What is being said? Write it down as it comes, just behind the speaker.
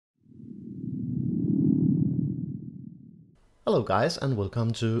Hello guys, and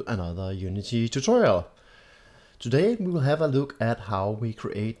welcome to another Unity tutorial. Today we will have a look at how we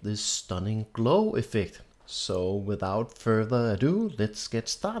create this stunning glow effect. So without further ado, let's get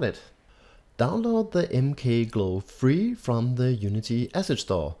started. Download the MK Glow free from the Unity Asset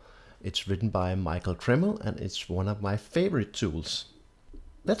Store. It's written by Michael Kreml and it's one of my favorite tools.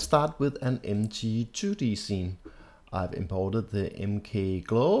 Let's start with an empty 2D scene. I've imported the MK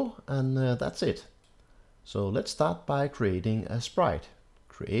Glow and that's it. So let's start by creating a sprite.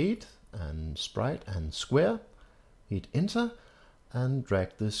 Create and sprite and square, hit enter and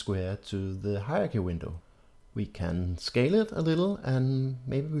drag the square to the hierarchy window. We can scale it a little and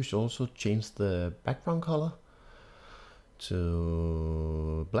maybe we should also change the background color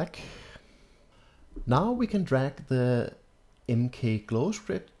to black. Now we can drag the MK Glow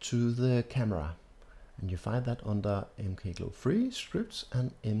script to the camera and you find that under MK Glow Free, Scripts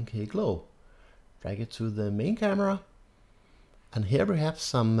and MK Glow. Drag it to the main camera, and here we have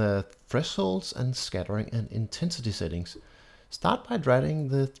some thresholds and scattering and intensity settings. Start by dragging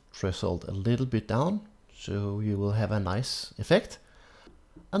the threshold a little bit down so you will have a nice effect,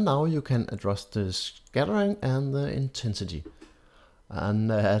 and now you can adjust the scattering and the intensity,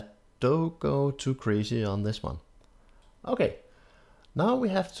 and don't go too crazy on this one. Okay, now we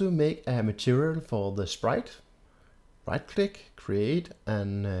have to make a material for the sprite. Right click, create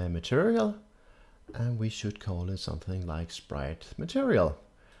an material, and we should call it something like Sprite Material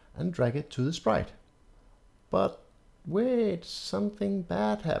and drag it to the sprite. But wait, something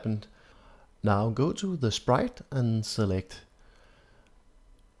bad happened. Now go to the sprite and select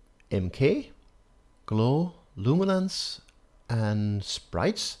MK, Glow, Luminance and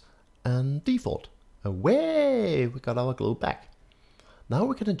Sprites and Default. Away! We got our glow back. Now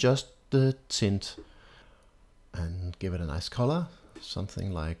we can adjust the tint and give it a nice color,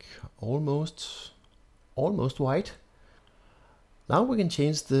 something like almost white. Now we can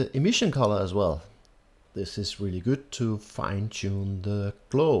change the emission color as well. This is really good to fine-tune the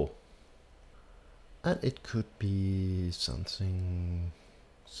glow. And it could be something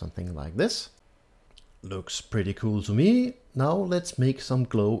like this. Looks pretty cool to me. Now let's make some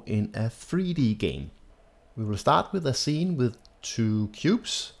glow in a 3D game. We will start with a scene with 2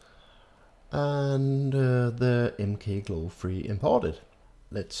 cubes and the MK Glow free imported.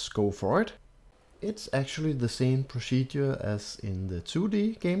 Let's go for it. It's actually the same procedure as in the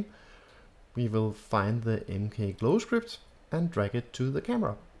 2D game. We will find the MK Glow script and drag it to the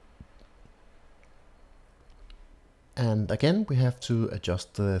camera. And again we have to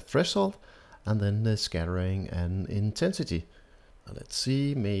adjust the threshold and then the scattering and intensity. Let's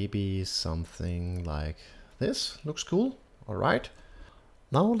see, maybe something like this. Looks cool. Alright.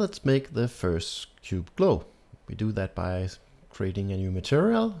 Now let's make the first cube glow. We do that by creating a new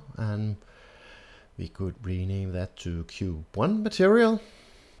material, and we could rename that to Cube 1 material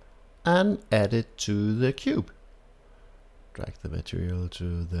and add it to the cube. Drag the material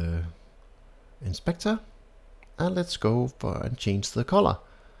to the inspector and let's go for and change the color.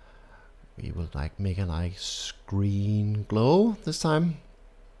 We will make a nice green glow this time.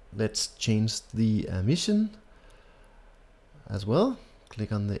 Let's change the emission as well.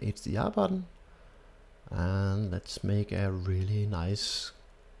 Click on the HDR button and let's make a really nice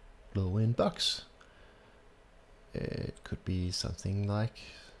glowing box. It could be something like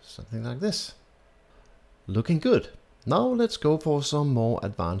this. Looking good. Now let's go for some more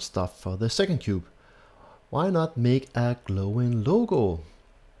advanced stuff for the second cube. Why not make a glowing logo?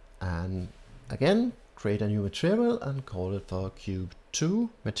 And again, create a new material and call it for Cube 2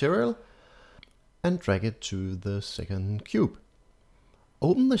 material and drag it to the second cube.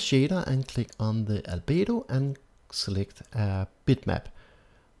 Open the shader and click on the albedo and select a bitmap.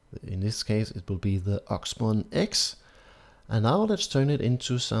 In this case it will be the Oxmond X. And now let's turn it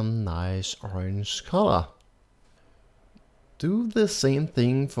into some nice orange color. Do the same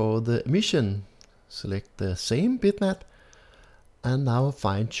thing for the emission. Select the same bitmap and now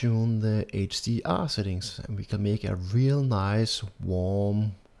fine tune the HDR settings and we can make a real nice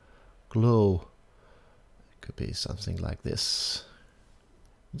warm glow. It could be something like this.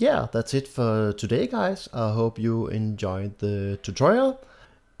 Yeah, that's it for today guys. I hope you enjoyed the tutorial.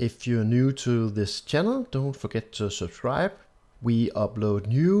 If you're new to this channel, don't forget to subscribe. We upload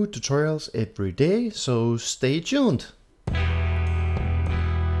new tutorials every day, so stay tuned.